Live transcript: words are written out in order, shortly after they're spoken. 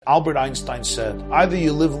Albert Einstein said, either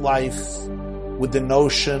you live life with the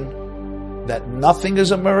notion that nothing is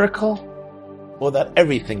a miracle or that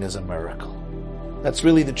everything is a miracle. That's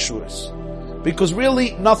really the truth. Because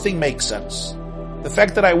really, nothing makes sense. The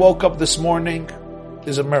fact that I woke up this morning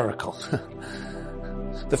is a miracle.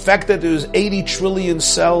 The fact that there's 80 trillion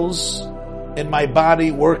cells in my body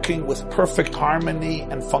working with perfect harmony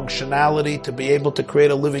and functionality to be able to create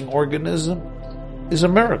a living organism is a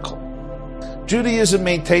miracle. Judaism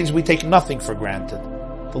maintains we take nothing for granted.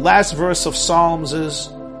 The last verse of Psalms is,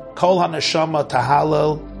 Kol HaNeshama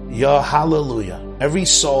Tahallel Ya Hallelujah. Every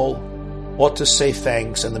soul ought to say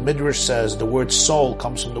thanks, and the Midrash says the word soul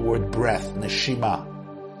comes from the word breath, neshima.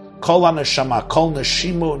 Kol HaNeshama, Kol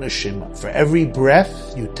Neshimu Neshima. For every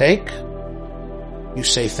breath you take, you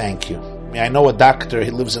say thank you. I know a doctor,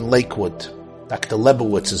 he lives in Lakewood. Dr.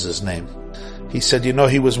 Lebowitz is his name. He said,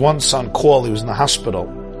 he was once on call, he was in the hospital,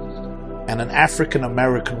 and an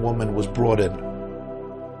African-American woman was brought in.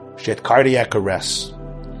 She had cardiac arrest.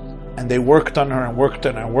 And they worked on her and worked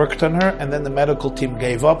on her and worked on her, and then the medical team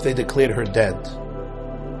gave up, they declared her dead.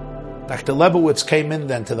 Dr. Lebowitz came in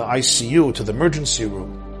then to the ICU, to the emergency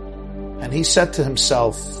room, and he said to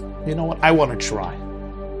himself, you know what, I want to try.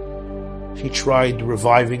 He tried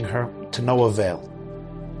reviving her to no avail.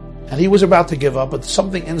 And he was about to give up, but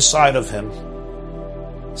something inside of him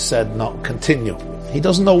said, no, continue. He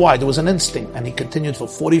doesn't know why, there was an instinct, and he continued for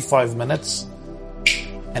 45 minutes,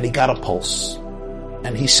 and he got a pulse.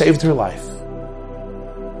 And he saved her life.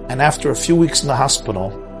 And after a few weeks in the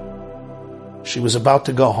hospital, she was about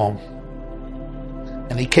to go home.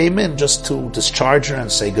 And he came in just to discharge her and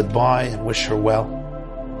say goodbye and wish her well.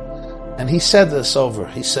 And he said this over.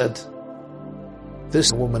 He said,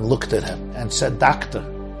 this woman looked at him and said, Doctor,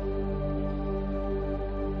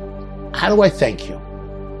 how do I thank you?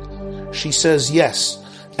 She says, yes,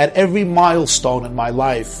 at every milestone in my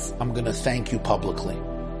life, I'm going to thank you publicly.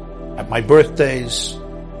 At my birthdays,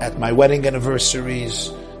 at my wedding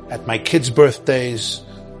anniversaries, at my kids' birthdays,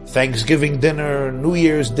 Thanksgiving dinner, New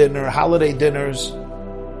Year's dinner, holiday dinners,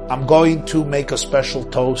 I'm going to make a special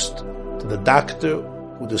toast to the doctor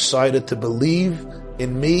who decided to believe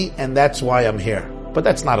in me, and that's why I'm here. But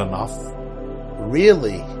that's not enough.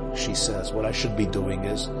 Really, she says, what I should be doing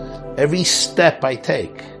is, every step I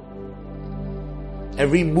take,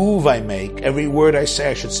 every move I make, every word I say,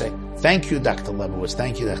 I should say, thank you, Dr. Lebowitz.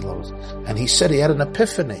 Thank you, Dr. Lebowitz. And he said he had an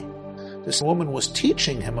epiphany. This woman was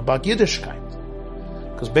teaching him about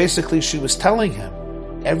Yiddishkeit. Because basically she was telling him,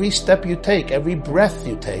 every step you take, every breath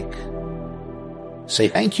you take, say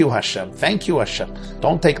thank you, Hashem. Thank you, Hashem.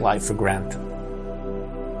 Don't take life for granted.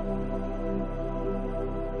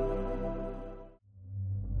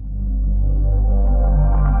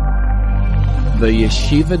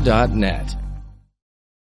 TheYeshiva.net